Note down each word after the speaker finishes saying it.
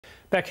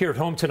Back here at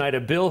home tonight, a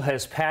bill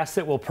has passed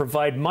that will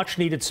provide much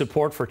needed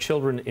support for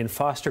children in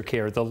foster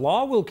care. The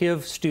law will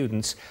give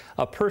students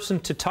a person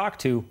to talk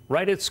to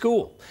right at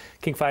school.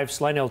 King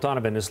 5's Lionel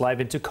Donovan is live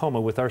in Tacoma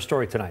with our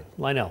story tonight.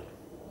 Lionel.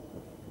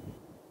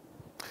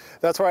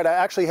 That's right. I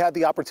actually had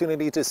the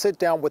opportunity to sit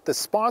down with the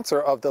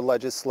sponsor of the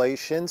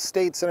legislation,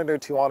 State Senator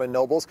Tiana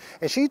Nobles,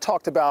 and she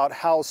talked about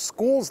how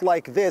schools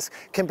like this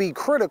can be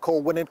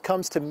critical when it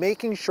comes to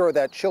making sure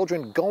that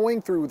children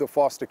going through the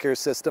foster care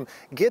system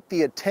get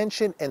the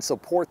attention and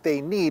support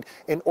they need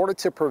in order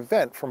to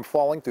prevent from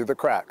falling through the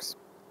cracks.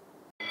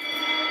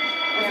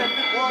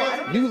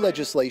 New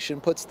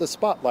legislation puts the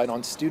spotlight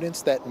on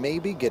students that may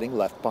be getting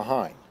left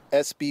behind.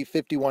 SB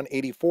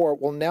 5184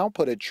 will now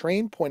put a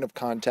trained point of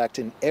contact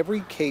in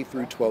every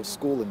K-12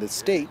 school in the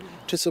state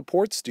to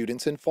support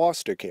students in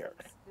foster care.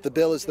 The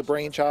bill is the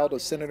brainchild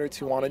of Senator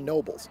Tiana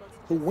Nobles,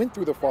 who went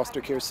through the foster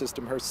care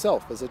system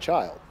herself as a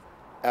child.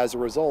 As a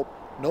result,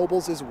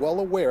 Nobles is well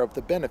aware of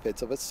the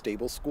benefits of a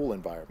stable school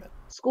environment.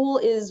 School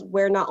is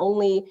where not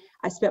only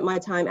I spent my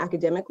time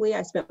academically,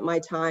 I spent my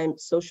time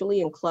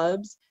socially in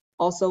clubs.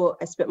 Also,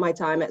 I spent my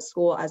time at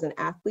school as an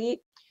athlete.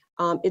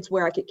 It's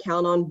where I could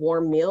count on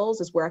warm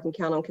meals. It's where I can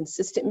count on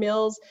consistent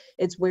meals.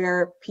 It's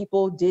where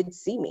people did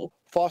see me.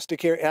 Foster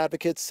care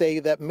advocates say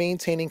that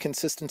maintaining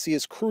consistency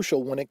is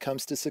crucial when it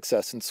comes to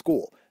success in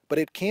school, but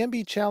it can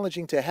be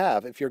challenging to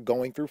have if you're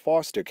going through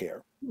foster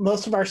care.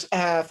 Most of our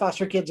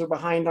foster kids are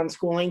behind on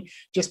schooling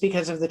just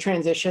because of the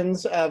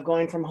transitions of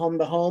going from home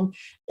to home.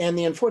 And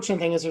the unfortunate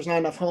thing is there's not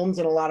enough homes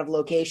in a lot of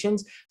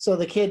locations. So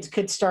the kids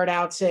could start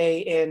out, say,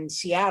 in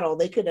Seattle.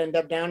 They could end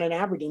up down in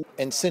Aberdeen.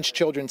 And since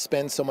children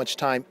spend so much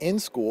time in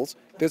schools,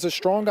 there's a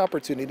strong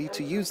opportunity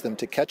to use them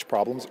to catch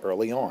problems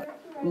early on.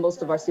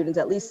 Most of our students,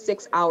 at least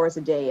 6 hours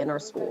a day in our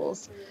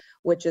schools,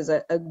 which is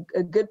a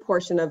good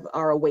portion of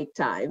our awake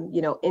time,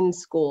 in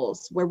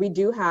schools, where we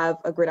do have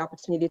a great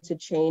opportunity to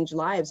change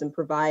lives and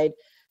provide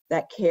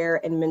that care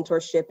and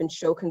mentorship and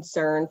show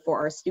concern for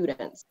our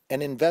students.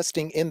 And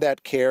investing in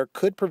that care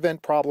could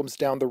prevent problems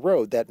down the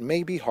road that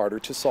may be harder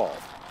to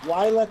solve.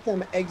 Why let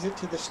them exit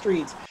to the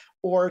streets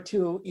or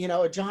to,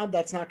 a job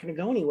that's not going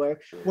to go anywhere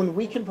when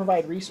we can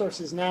provide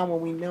resources now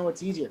when we know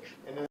it's easier?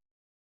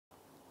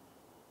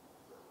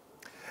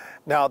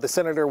 Now, the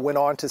senator went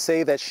on to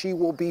say that she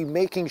will be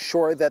making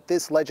sure that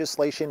this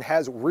legislation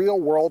has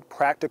real-world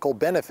practical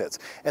benefits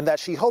and that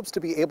she hopes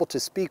to be able to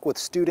speak with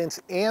students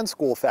and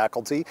school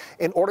faculty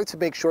in order to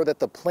make sure that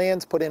the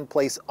plans put in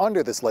place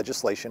under this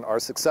legislation are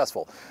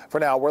successful. For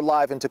now, we're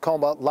live in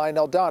Tacoma.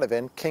 Lionel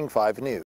Donovan, King 5 News.